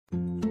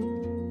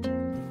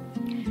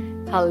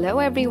Hello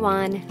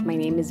everyone, my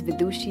name is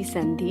Vidushi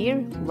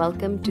Sandhir.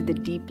 Welcome to the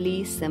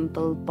Deeply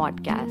Simple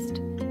podcast.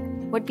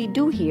 What we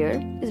do here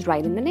is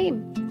right in the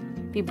name.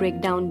 We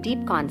break down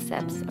deep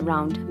concepts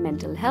around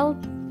mental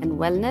health and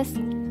wellness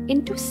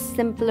into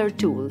simpler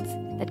tools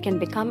that can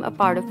become a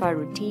part of our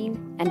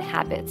routine and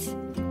habits.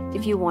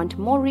 If you want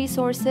more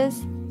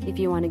resources, if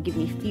you want to give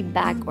me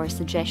feedback or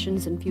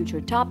suggestions on future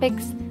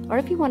topics, or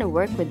if you want to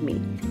work with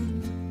me,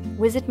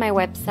 visit my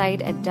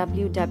website at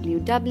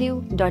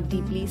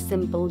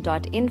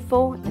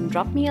www.deeplysimple.info and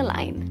drop me a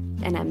line.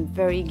 And I'm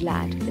very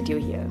glad that you're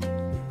here.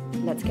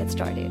 Let's get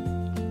started.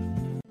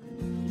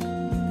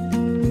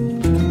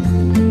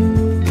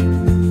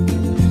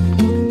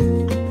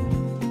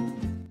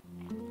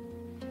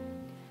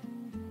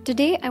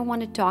 Today, I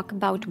want to talk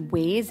about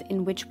ways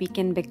in which we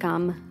can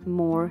become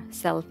more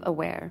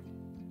self-aware.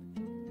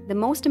 The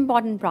most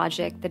important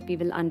project that we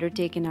will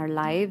undertake in our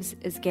lives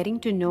is getting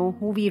to know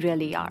who we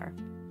really are.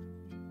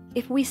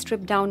 If we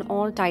strip down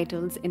all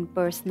titles in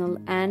personal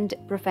and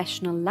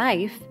professional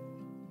life,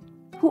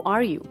 who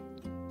are you?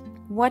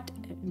 What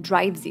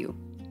drives you?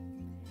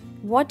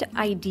 What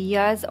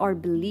ideas or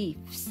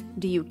beliefs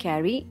do you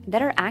carry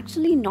that are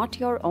actually not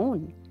your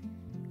own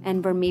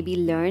and were maybe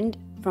learned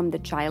from the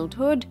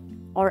childhood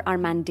or are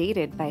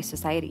mandated by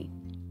society?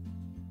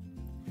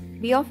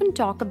 We often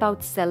talk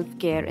about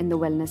self-care in the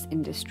wellness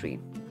industry,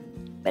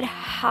 but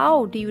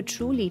how do you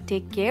truly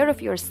take care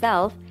of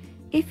yourself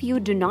if you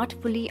do not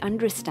fully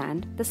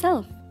understand the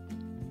self?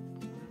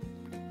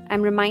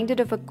 I'm reminded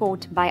of a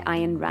quote by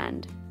Ayn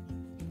Rand.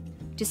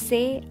 To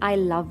say I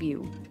love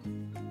you,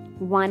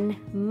 one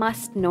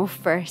must know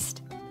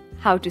first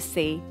how to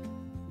say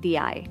the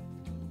I.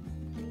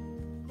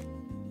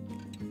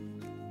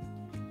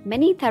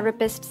 Many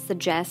therapists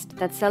suggest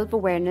that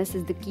self-awareness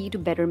is the key to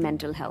better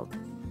mental health.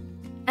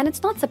 And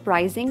it's not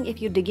surprising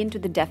if you dig into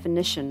the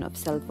definition of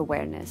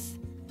self-awareness,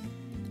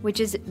 which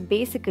is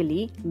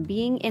basically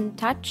being in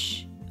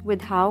touch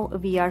with how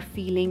we are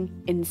feeling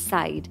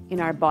inside in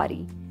our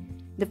body.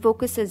 The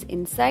focus is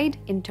inside,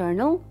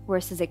 internal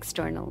versus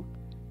external.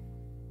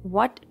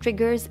 What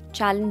triggers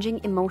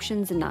challenging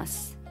emotions in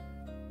us?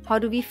 How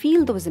do we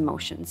feel those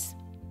emotions?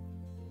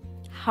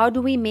 How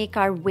do we make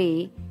our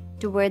way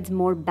towards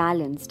more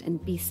balanced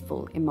and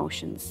peaceful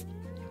emotions?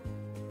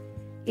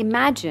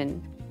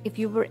 Imagine if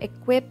you were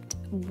equipped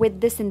with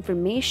this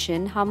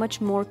information, how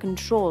much more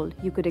control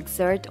you could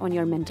exert on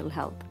your mental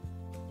health.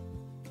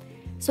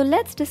 So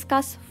let's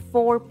discuss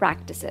 4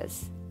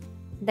 practices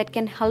that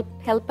can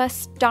help us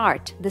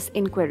start this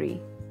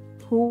inquiry.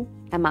 Who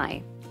am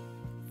I?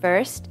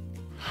 First,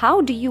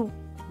 how do you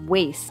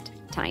waste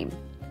time?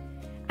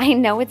 I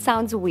know it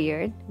sounds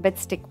weird, but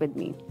stick with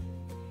me.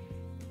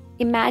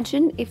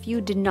 Imagine if you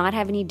did not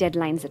have any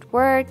deadlines at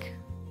work,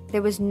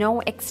 there was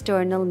no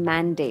external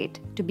mandate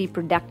to be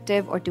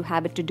productive or to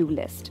have a to-do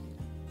list.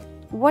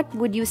 What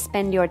would you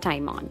spend your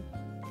time on?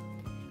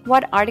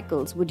 What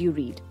articles would you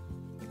read?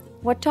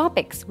 What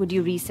topics would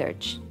you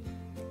research?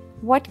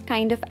 What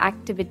kind of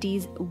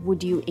activities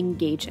would you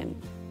engage in?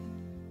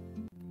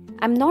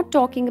 I'm not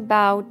talking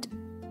about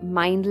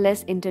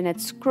mindless internet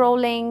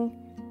scrolling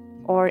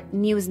or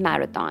news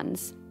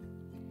marathons.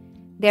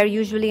 They're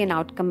usually an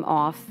outcome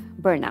of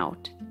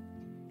burnout.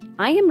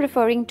 I am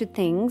referring to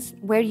things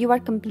where you are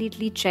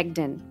completely checked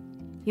in.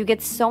 You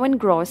get so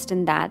engrossed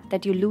in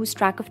that you lose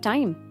track of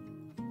time.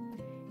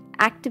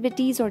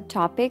 Activities or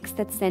topics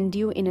that send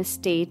you in a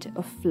state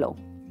of flow.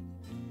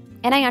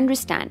 And I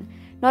understand,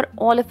 not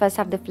all of us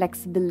have the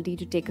flexibility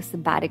to take a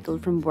sabbatical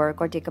from work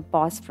or take a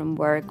pause from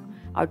work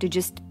or to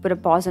just put a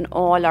pause on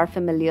all our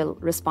familial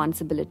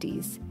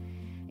responsibilities.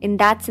 In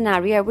that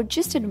scenario, I would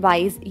just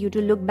advise you to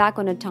look back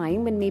on a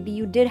time when maybe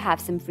you did have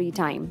some free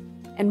time.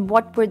 And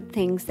what were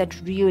things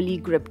that really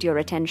gripped your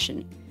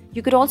attention?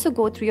 You could also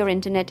go through your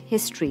internet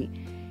history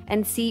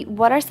and see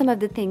what are some of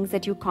the things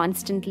that you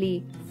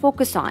constantly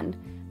focus on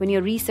when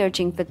you're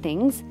researching for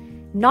things,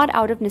 not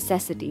out of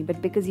necessity,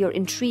 but because you're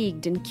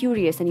intrigued and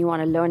curious and you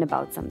want to learn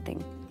about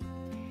something.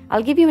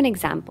 I'll give you an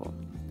example.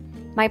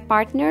 My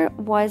partner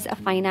was a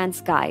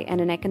finance guy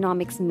and an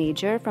economics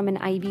major from an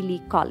Ivy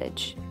League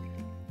college.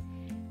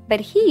 But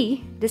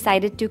he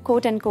decided to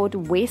quote-unquote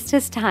waste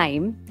his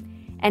time,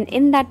 and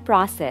in that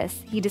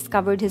process, he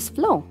discovered his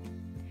flow.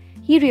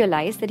 He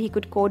realized that he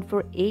could code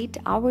for 8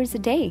 hours a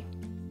day.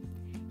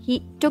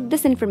 He took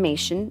this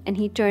information and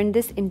he turned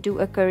this into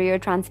a career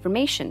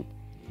transformation.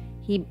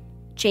 He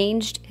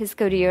changed his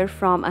career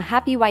from a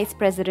happy vice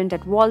president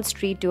at Wall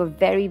Street to a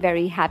very,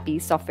 very happy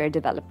software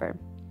developer.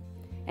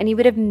 And he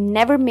would have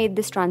never made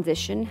this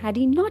transition had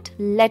he not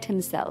let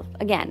himself,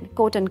 again,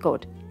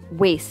 quote-unquote,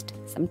 waste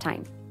some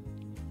time.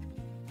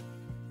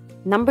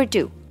 Number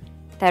 2,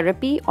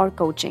 therapy or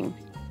coaching.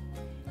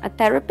 A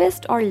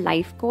therapist or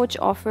life coach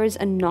offers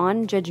a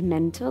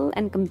non-judgmental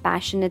and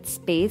compassionate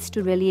space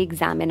to really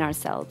examine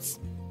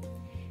ourselves.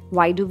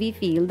 Why do we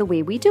feel the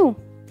way we do?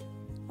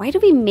 Why do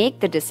we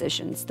make the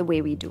decisions the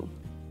way we do?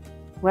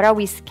 What are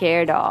we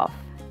scared of?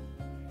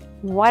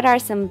 What are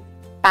some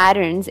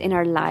patterns in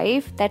our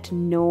life that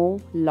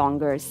no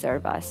longer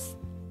serve us?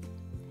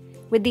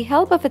 With the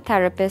help of a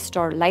therapist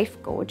or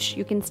life coach,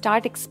 you can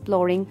start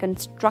exploring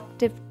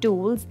constructive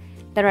tools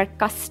that are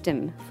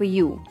custom for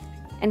you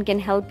and can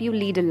help you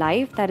lead a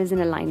life that is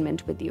in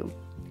alignment with you.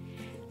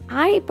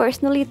 I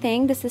personally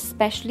think this is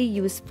especially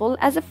useful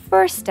as a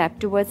first step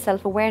towards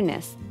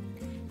self-awareness,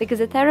 because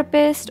a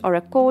therapist or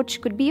a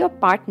coach could be your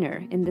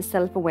partner in the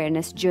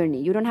self-awareness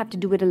journey. You don't have to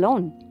do it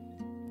alone.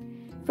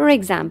 For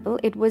example,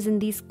 it was in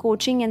these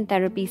coaching and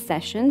therapy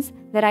sessions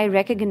that I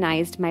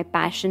recognized my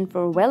passion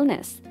for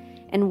wellness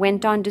and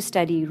went on to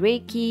study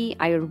Reiki,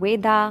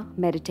 Ayurveda,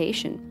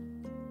 meditation.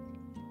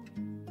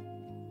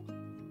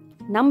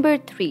 Number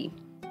 3,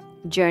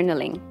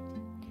 journaling.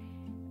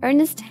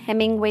 Ernest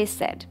Hemingway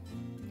said,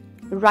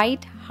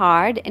 "Write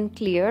hard and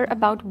clear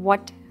about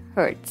what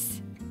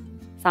hurts."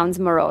 Sounds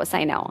morose,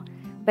 I know,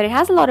 but it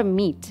has a lot of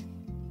meat.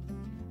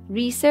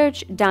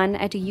 Research done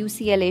at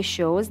UCLA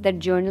shows that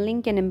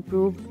journaling can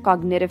improve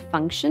cognitive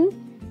function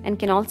and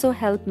can also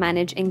help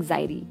manage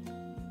anxiety.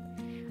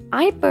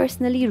 I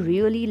personally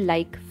really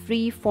like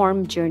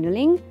free-form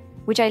journaling,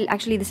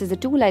 this is a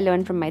tool I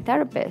learned from my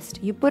therapist.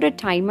 You put a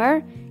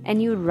timer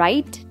and you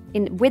write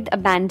with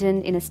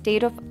abandon in a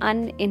state of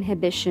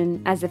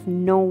uninhibition as if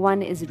no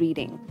one is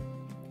reading.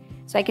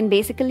 So I can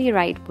basically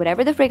write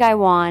whatever the frig I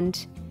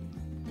want,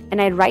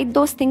 and I write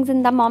those things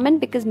in the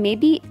moment because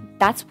maybe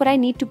that's what I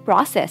need to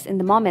process in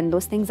the moment.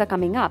 Those things are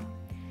coming up.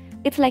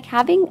 It's like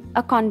having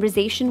a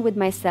conversation with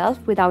myself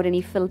without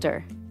any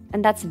filter,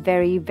 and that's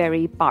very,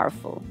 very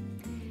powerful.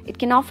 It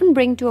can often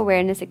bring to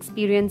awareness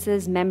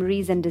experiences,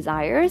 memories, and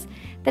desires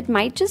that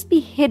might just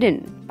be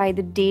hidden by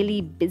the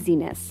daily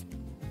busyness.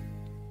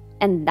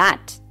 And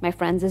that, my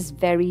friends, is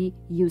very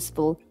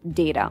useful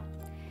data.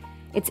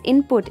 It's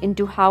input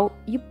into how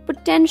you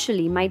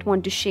potentially might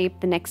want to shape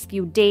the next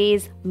few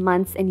days,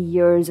 months, and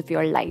years of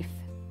your life.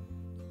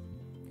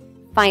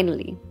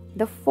 Finally,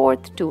 the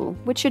fourth tool,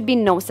 which should be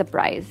no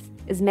surprise,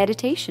 is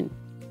meditation.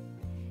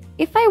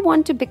 If I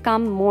want to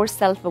become more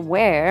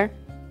self-aware,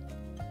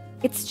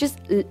 it's just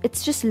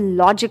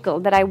logical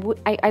that I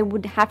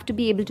would have to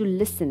be able to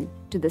listen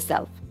to the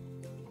self.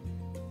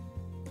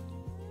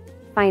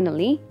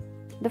 Finally,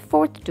 the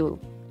fourth tool,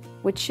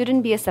 which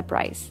shouldn't be a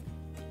surprise,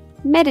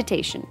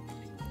 meditation.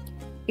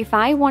 If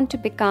I want to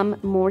become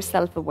more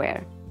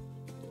self-aware,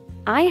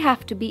 I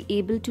have to be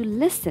able to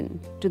listen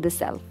to the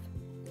self.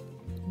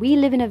 We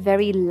live in a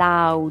very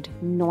loud,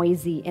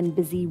 noisy, and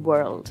busy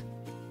world.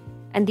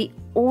 And the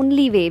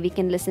only way we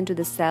can listen to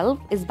the self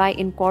is by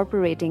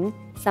incorporating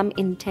some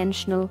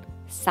intentional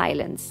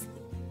silence.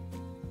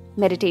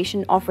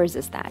 Meditation offers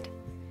us that.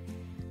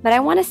 But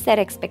I want to set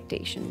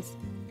expectations.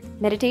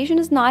 Meditation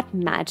is not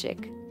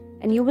magic,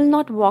 and you will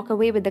not walk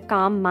away with a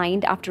calm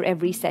mind after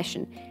every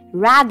session.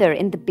 Rather,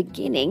 in the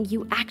beginning,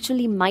 you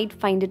actually might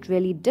find it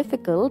really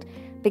difficult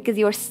because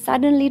you're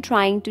suddenly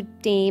trying to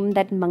tame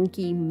that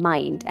monkey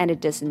mind, and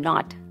it is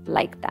not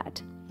like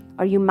that.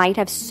 Or you might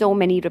have so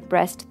many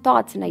repressed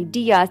thoughts and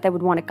ideas that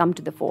would want to come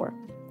to the fore.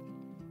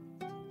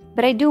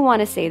 But I do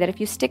want to say that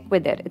if you stick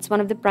with it, it's one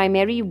of the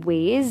primary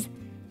ways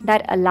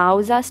that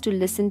allows us to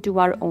listen to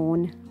our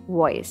own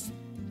voice.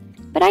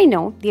 But I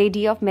know the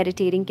idea of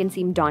meditating can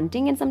seem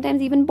daunting and sometimes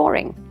even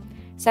boring.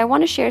 So I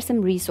want to share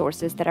some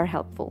resources that are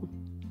helpful.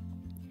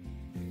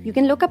 You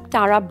can look up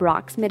Tara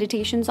Brach's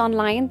meditations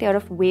online. They are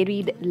of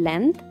varied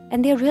length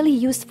and they're really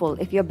useful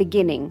if you're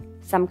beginning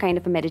some kind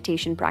of a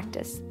meditation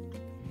practice.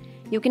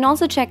 You can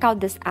also check out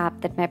this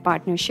app that my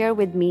partner shared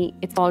with me.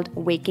 It's called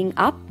Waking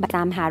Up by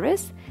Sam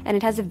Harris, and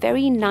it has a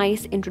very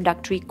nice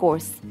introductory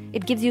course.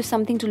 It gives you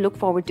something to look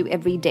forward to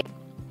every day.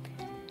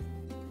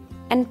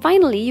 And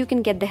finally, you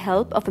can get the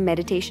help of a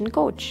meditation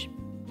coach.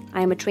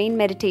 I am a trained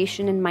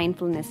meditation and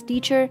mindfulness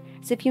teacher,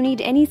 so if you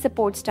need any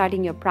support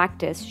starting your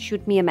practice,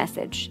 shoot me a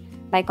message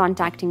by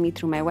contacting me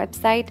through my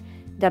website,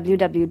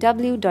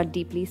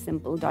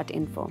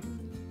 www.deeplysimple.info.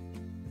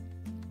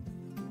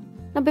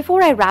 Now,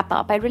 before I wrap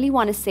up, I really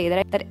want to say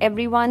that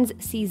everyone's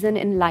season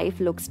in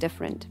life looks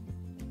different.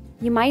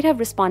 You might have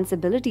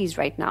responsibilities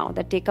right now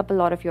that take up a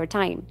lot of your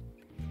time.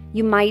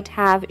 You might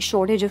have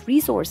shortage of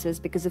resources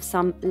because of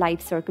some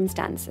life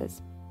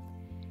circumstances.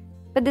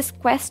 But this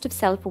quest of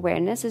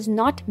self-awareness is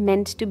not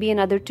meant to be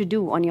another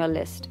to-do on your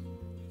list.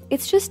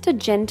 It's just a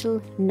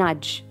gentle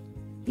nudge.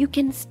 You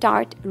can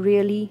start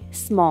really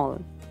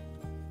small.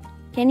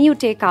 Can you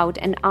take out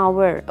an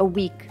hour a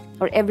week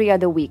or every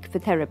other week for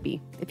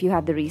therapy if you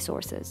have the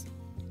resources?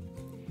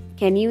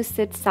 Can you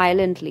sit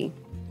silently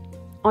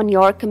on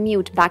your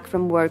commute back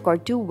from work or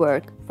to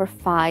work for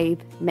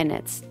 5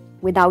 minutes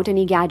without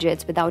any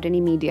gadgets, without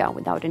any media,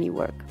 without any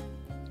work?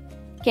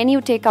 Can you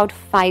take out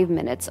 5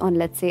 minutes on,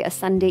 let's say, a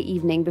Sunday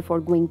evening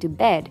before going to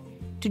bed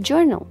to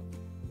journal?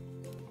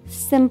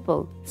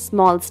 Simple,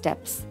 small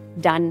steps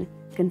done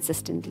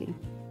consistently.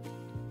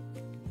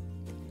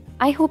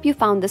 I hope you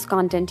found this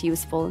content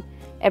useful.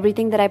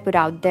 Everything that I put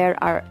out there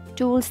are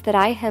tools that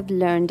I have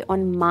learned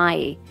on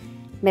my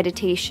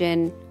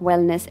meditation,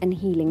 wellness, and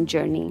healing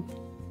journey.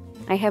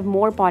 I have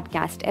more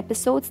podcast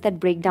episodes that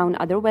break down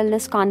other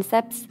wellness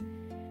concepts.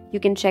 You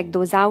can check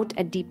those out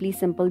at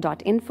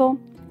deeplysimple.info.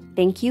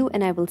 Thank you,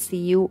 and I will see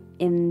you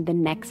in the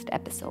next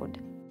episode.